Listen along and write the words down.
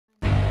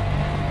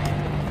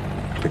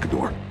Pick a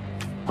door.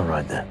 All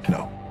right, then.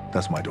 No,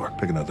 that's my door.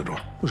 Pick another door.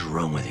 What's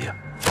wrong with you?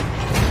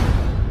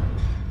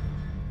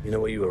 You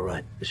know what? You were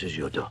right. This is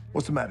your door.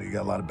 What's the matter? You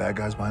got a lot of bad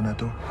guys behind that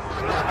door?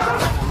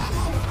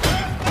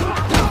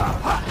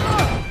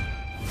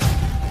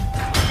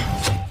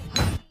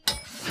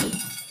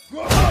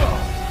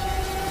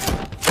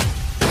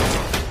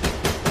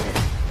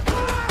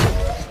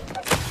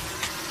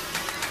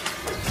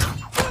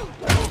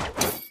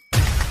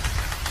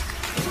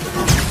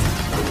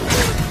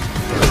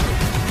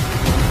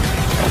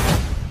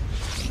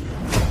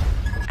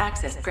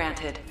 Access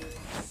granted.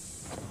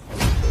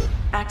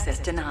 Access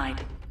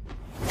denied.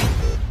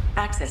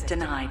 Access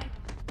denied.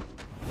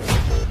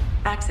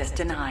 Access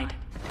denied.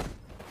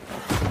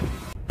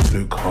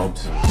 Luke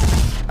Hobbs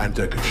and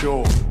Deckard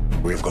Shaw.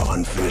 We've got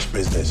unfinished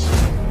business.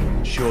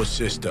 Shaw's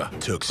sister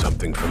took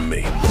something from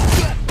me.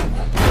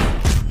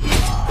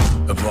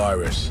 A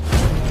virus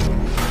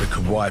that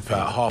could wipe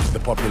out half of the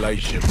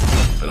population,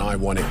 and I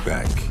want it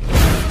back.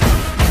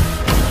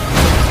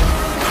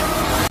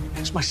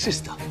 It's my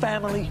sister.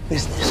 Family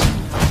business.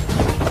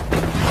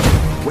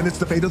 When it's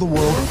the fate of the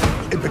world,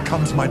 it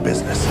becomes my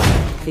business.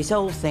 This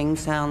whole thing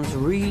sounds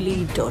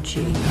really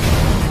dodgy.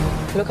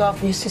 Look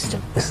after your sister.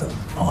 Listen,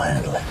 I'll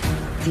handle it.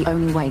 The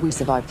only way we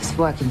survive is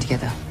working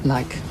together,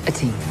 like a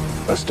team.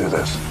 Let's do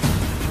this.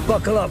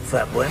 Buckle up,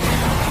 fat boy.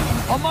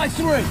 On my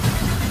 3,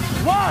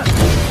 1!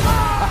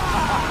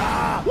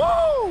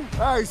 Woo!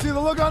 Hey, see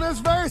the look on his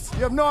face?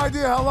 You have no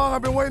idea how long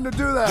I've been waiting to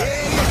do that.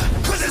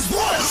 Yeah, 'cause it's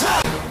one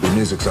time. The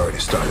music's already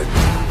started.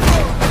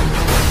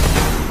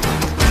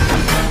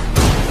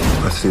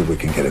 Let's see if we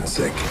can get in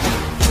sync.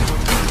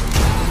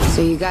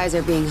 So you guys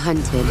are being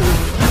hunted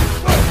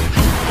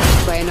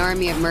by an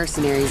army of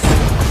mercenaries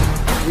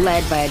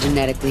led by a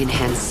genetically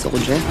enhanced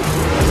soldier.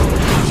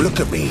 Look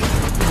at me.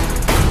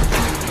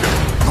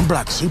 I'm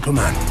Black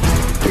Superman.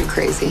 You're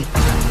crazy.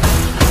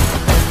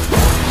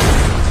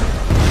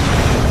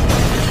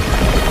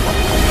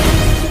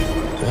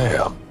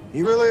 Damn.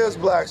 He really is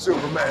Black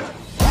Superman.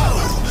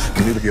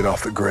 You need to get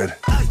off the grid.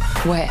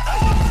 Where?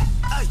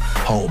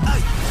 Home.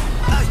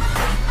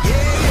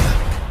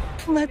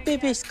 My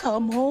baby's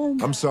come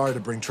home. I'm sorry to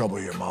bring trouble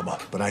here, Mama,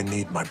 but I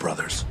need my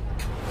brothers.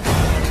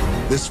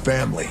 This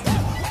family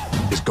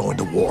is going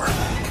to war.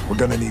 We're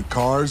gonna need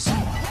cars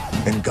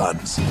and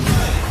guns.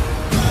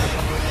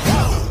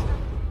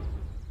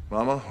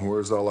 Mama,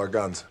 where's all our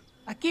guns?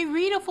 I get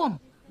rid of them.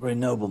 Very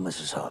noble,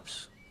 Mrs.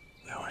 Hobbs.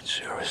 We are in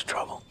serious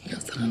trouble.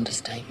 That's an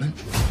understatement.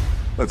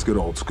 Let's get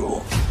old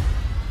school.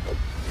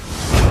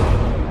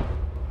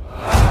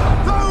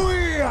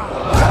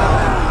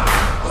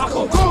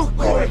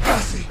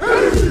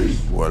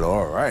 Well,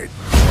 all right.